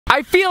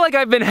I feel like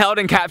I've been held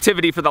in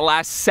captivity for the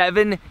last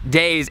 7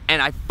 days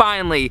and I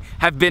finally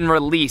have been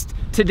released.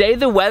 Today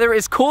the weather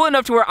is cool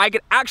enough to where I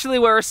could actually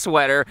wear a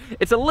sweater.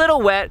 It's a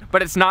little wet,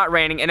 but it's not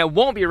raining and it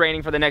won't be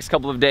raining for the next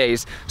couple of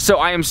days. So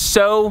I am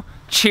so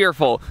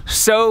cheerful,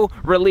 so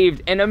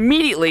relieved, and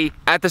immediately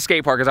at the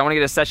skate park because I want to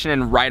get a session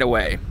in right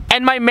away.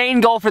 And my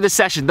main goal for this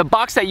session, the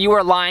box that you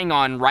are lying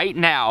on right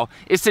now,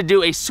 is to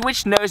do a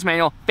switch nose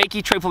manual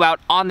fakie tray flip out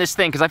on this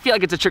thing because I feel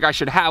like it's a trick I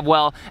should have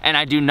well, and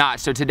I do not.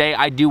 So today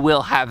I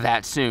will have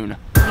that soon.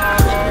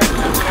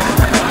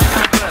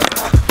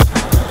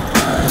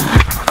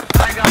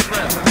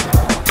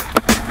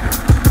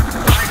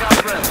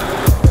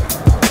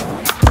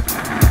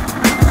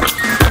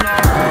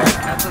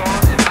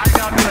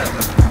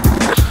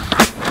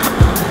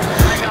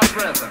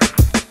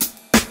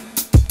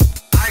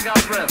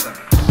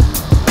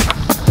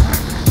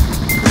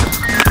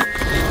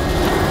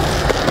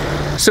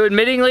 So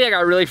admittingly, I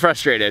got really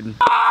frustrated.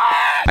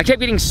 I kept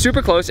getting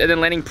super close and then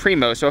landing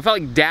primo, so I felt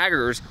like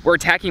daggers were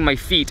attacking my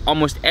feet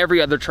almost every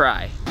other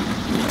try.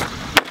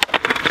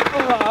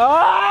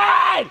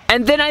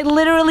 And then I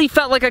literally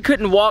felt like I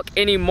couldn't walk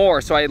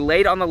anymore, so I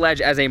laid on the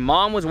ledge as a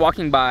mom was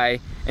walking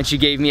by and she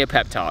gave me a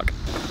pep talk.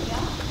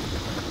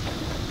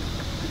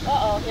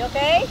 Uh-oh, you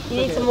okay? You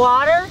need some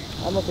water?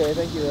 I'm okay,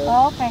 thank you.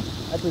 Oh, okay.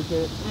 I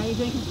appreciate it. Are you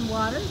drinking some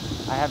water?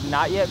 I have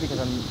not yet because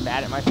I'm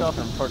mad at myself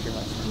and I'm torturing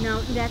myself. No,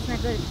 that's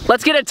not good.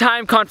 Let's get a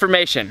time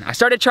confirmation. I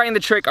started trying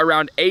the trick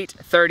around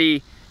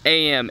 8:30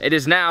 a.m. It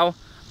is now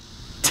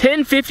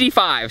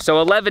 10:55, so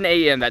 11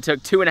 a.m. That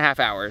took 2.5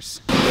 hours.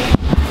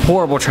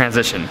 Horrible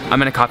transition.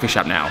 I'm in a coffee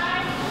shop now.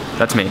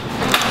 That's me. You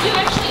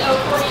actually owe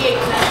 48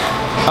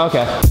 cents.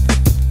 Okay.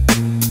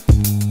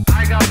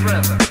 I got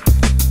present.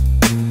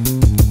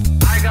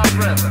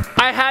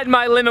 I had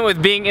my limit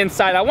with being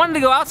inside. I wanted to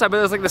go outside, but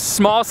there was like this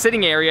small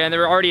sitting area and there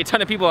were already a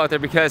ton of people out there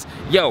because,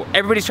 yo,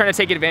 everybody's trying to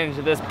take advantage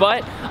of this,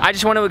 but I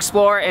just want to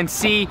explore and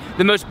see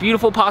the most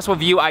beautiful possible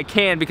view I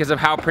can because of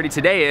how pretty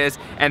today is,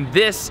 and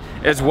this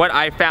is what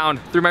I found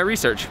through my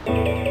research.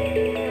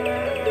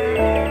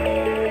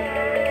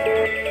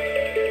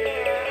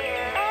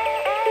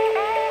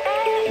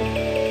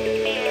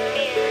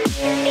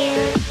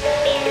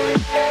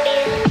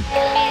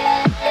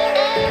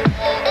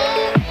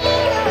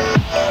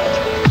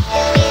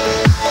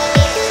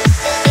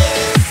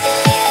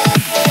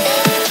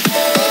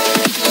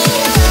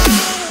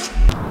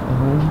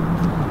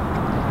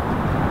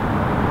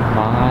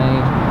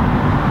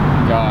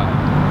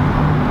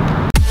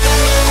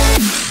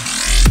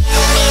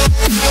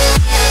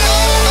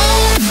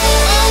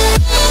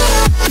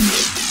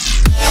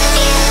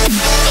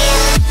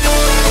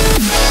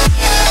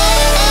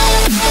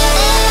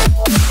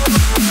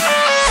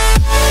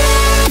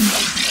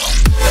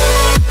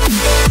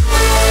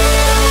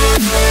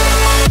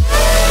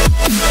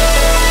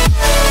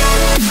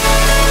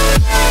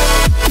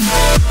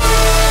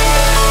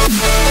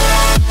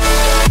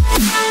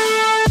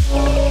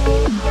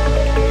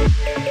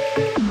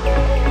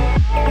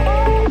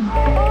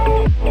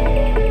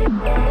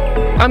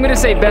 I'm gonna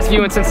say best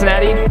view in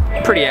Cincinnati,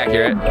 pretty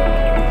accurate.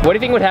 What do you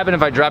think would happen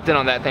if I dropped in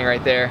on that thing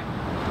right there?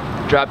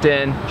 Dropped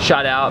in,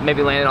 shot out,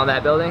 maybe landed on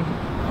that building?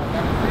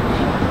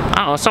 I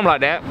don't know, something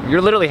like that.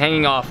 You're literally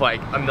hanging off like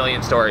a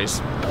million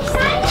stories.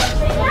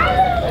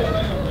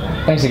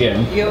 Thanks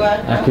again.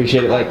 I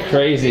appreciate it like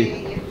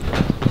crazy.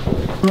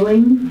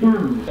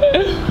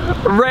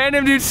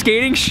 Random dude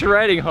skating,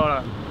 shredding, hold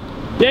on.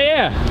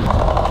 Yeah.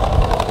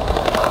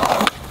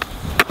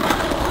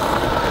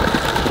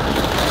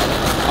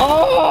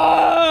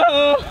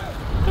 Oh!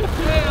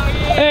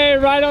 Hey,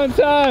 right on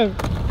time.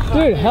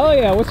 Dude, hell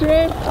yeah. What's your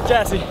name?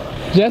 Jesse.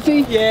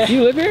 Jesse? Yeah.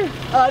 You live here?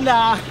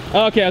 Nah.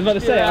 Okay, I was about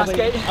to say. Yeah,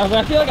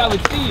 I feel like I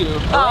would see you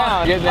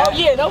around. Oh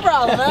yeah, no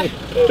problem, man.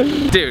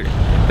 Dude,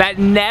 that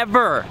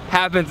never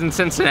happens in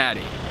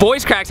Cincinnati.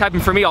 Voice cracks happen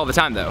for me all the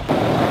time though.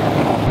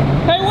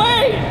 Hey,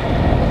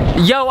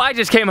 wait! Yo, I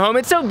just came home.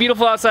 It's so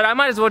beautiful outside. I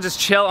might as well just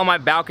chill on my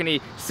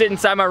balcony, sit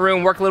inside my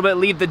room, work a little bit,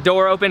 leave the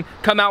door open,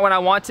 come out when I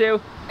want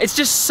to. It's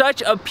just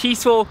such a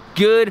peaceful,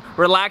 good,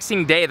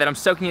 relaxing day that I'm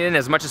soaking it in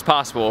as much as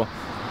possible.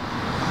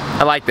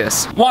 I like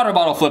this. Water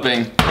bottle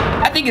flipping.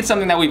 I think it's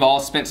something that we've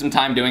all spent some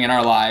time doing in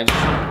our lives,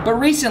 but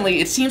recently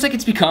it seems like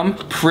it's become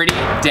pretty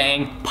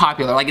dang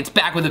popular. Like it's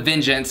back with a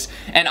vengeance,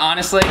 and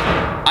honestly,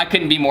 I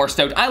couldn't be more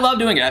stoked. I love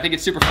doing it. I think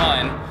it's super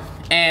fun.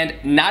 And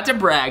not to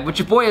brag, but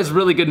your boy has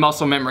really good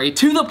muscle memory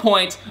to the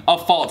point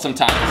of fault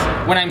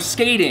sometimes. When I'm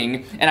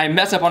skating and I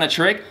mess up on a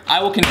trick,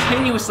 I will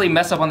continuously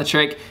mess up on the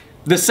trick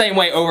the same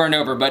way over and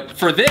over. But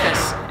for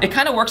this, it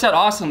kind of works out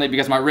awesomely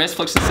because my wrist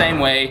flicks the same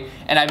way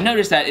and I've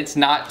noticed that it's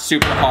not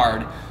super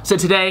hard. So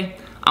today,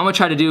 I'm gonna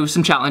try to do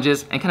some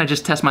challenges and kind of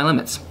just test my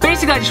limits.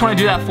 Basically, I just wanna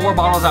do that 4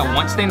 bottles at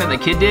once thing that the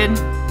kid did.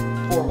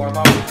 4 water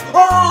bottles.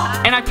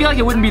 And I feel like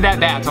it wouldn't be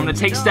that bad, so I'm gonna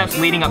take steps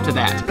leading up to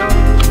that.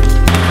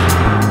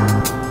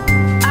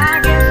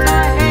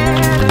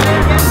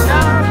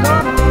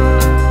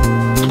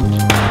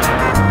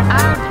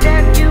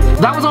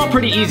 That was all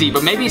pretty easy,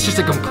 but maybe it's just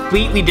a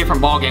completely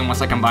different ballgame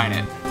once I combine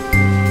it.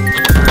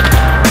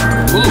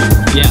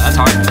 Ooh, yeah, that's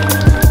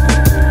hard.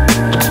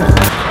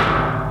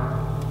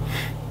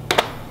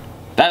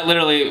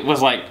 literally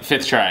was like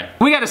 5th try.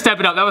 We gotta step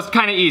it up, that was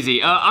kinda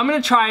easy. I'm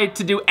gonna try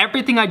to do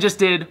everything I just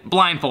did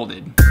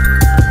blindfolded.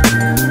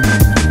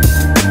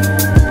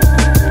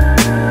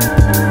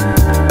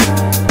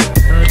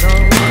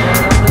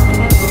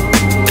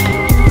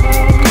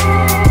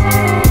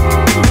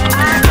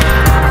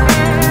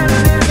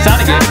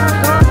 Sounded good.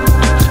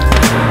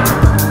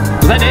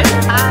 Was that it?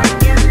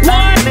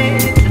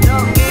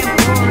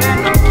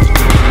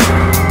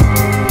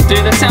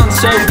 Dude, that sounds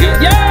so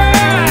good. Yeah!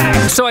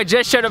 So I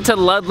just showed up to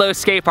Ludlow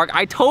Skate Park.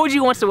 I told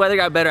you once the weather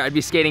got better, I'd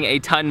be skating a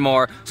ton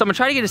more. So I'm gonna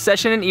try to get a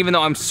session in even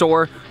though I'm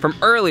sore from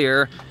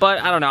earlier,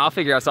 but I don't know, I'll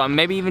figure out something.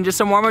 Maybe even just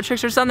some warm-up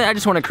tricks or something. I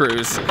just wanna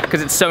cruise,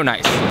 because it's so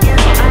nice.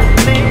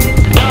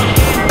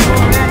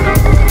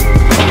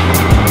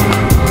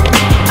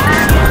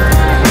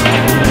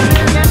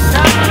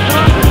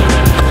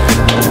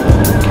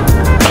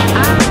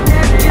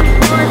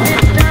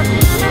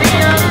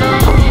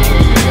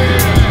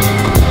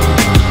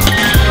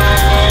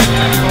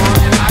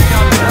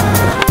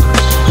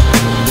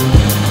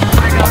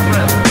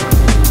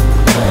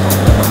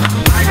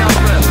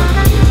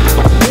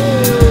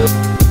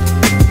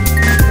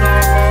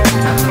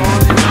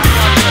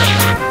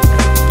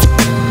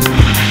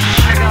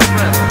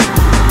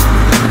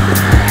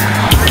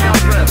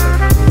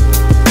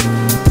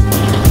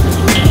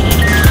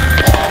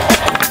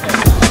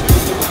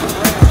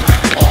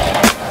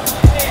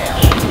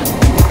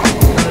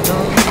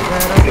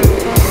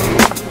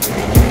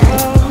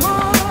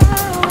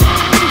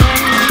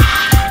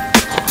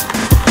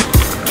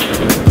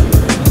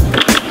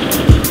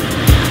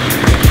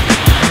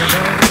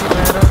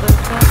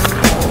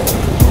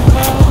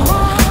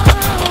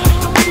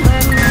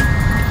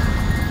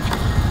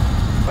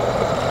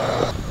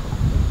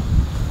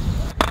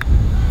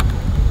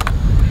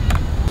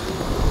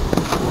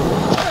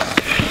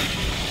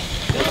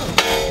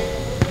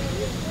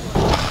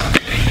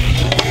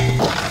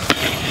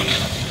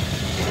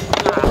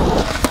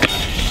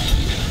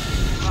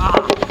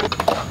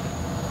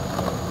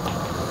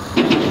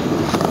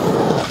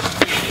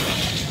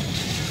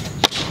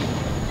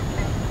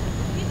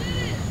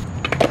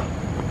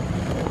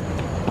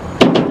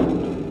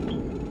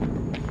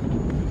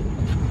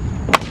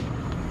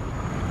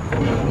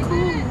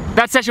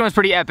 That session was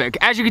pretty epic.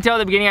 As you can tell at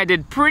the beginning, I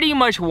did pretty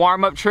much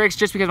warm-up tricks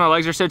just because my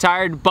legs are so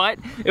tired, but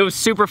it was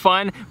super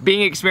fun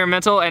being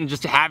experimental and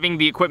just having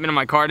the equipment in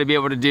my car to be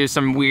able to do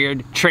some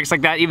weird tricks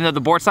like that, even though the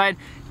board side,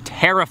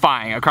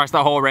 terrifying across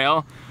the whole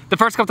rail. The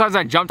first couple times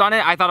I jumped on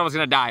it, I thought I was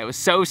gonna die. It was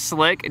so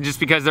slick just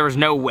because there was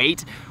no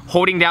weight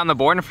holding down the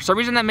board, and for some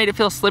reason that made it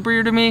feel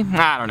slipperier to me.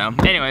 I don't know.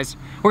 Anyways,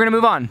 we're gonna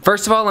move on.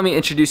 First of all, let me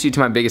introduce you to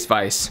my biggest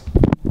vice.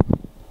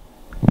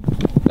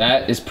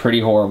 That is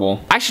pretty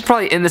horrible. I should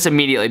probably end this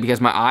immediately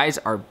because my eyes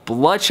are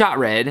bloodshot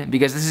red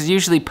because this is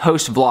usually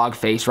post-vlog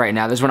face right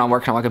now. This is when I'm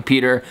working on my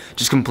computer,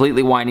 just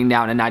completely winding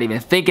down and not even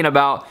thinking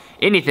about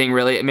anything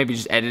really, maybe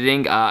just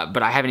editing,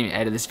 but I haven't even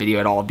edited this video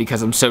at all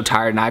because I'm so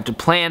tired and I have to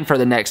plan for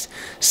the next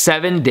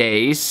 7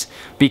 days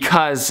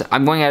because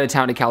I'm going out of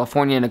town to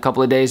California in a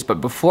couple of days,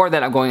 but before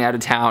that I'm going out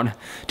of town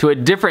to a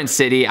different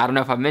city. I don't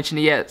know if I've mentioned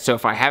it yet, so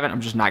if I haven't, I'm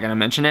just not gonna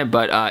mention it,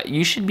 but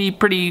you should be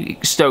pretty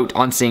stoked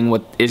on seeing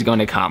what is going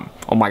to come.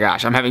 Oh my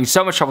gosh, I'm having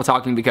so much trouble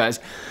talking because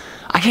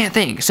I can't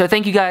think. So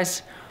thank you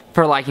guys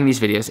for liking these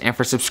videos and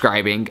for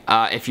subscribing.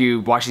 If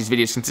you watch these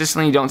videos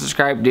consistently, you don't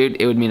subscribe, dude,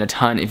 it would mean a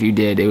ton if you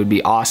did. It would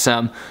be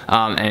awesome.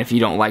 And if you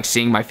don't like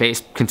seeing my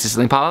face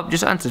consistently pop up,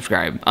 just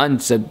unsubscribe.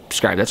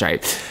 Unsubscribe, that's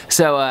right.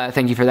 So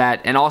thank you for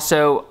that. And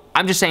also,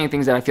 I'm just saying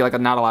things that I feel like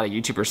not a lot of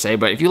YouTubers say,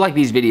 but if you like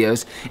these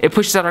videos, it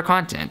pushes out our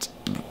content.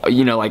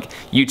 You know, like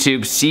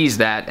YouTube sees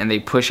that and they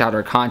push out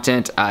our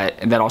content,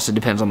 and that also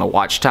depends on the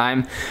watch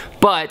time.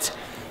 But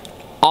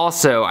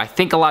also, I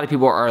think a lot of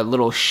people are a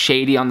little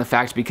shady on the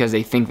fact because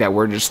they think that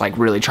we're just like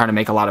really trying to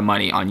make a lot of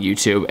money on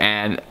YouTube,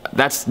 and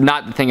that's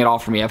not the thing at all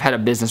for me. I've had a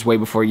business way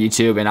before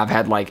YouTube, and I've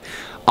had like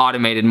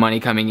automated money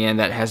coming in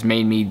that has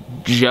made me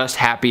just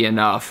happy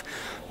enough.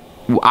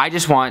 I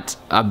just want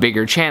a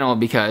bigger channel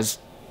because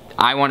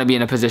I want to be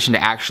in a position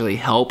to actually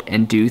help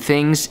and do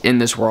things in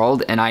this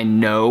world, and I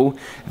know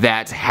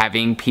that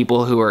having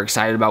people who are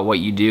excited about what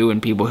you do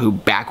and people who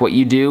back what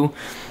you do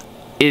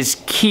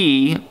is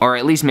key, or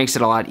at least makes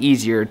it a lot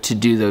easier to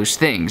do those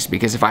things,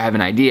 because if I have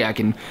an idea, I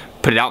can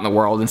put it out in the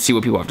world and see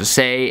what people have to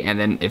say, and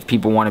then if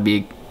people want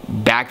to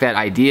back that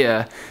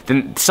idea,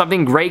 then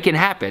something great can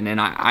happen. And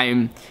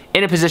I'm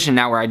in a position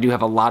now where I do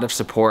have a lot of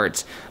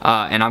support,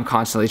 and I'm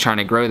constantly trying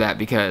to grow that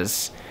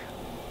because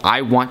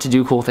I want to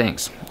do cool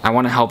things. I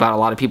want to help out a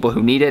lot of people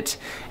who need it,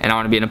 and I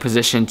want to be in a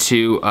position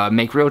to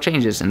make real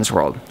changes in this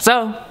world.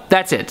 So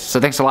that's it. So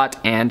thanks a lot,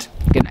 and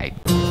good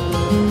night.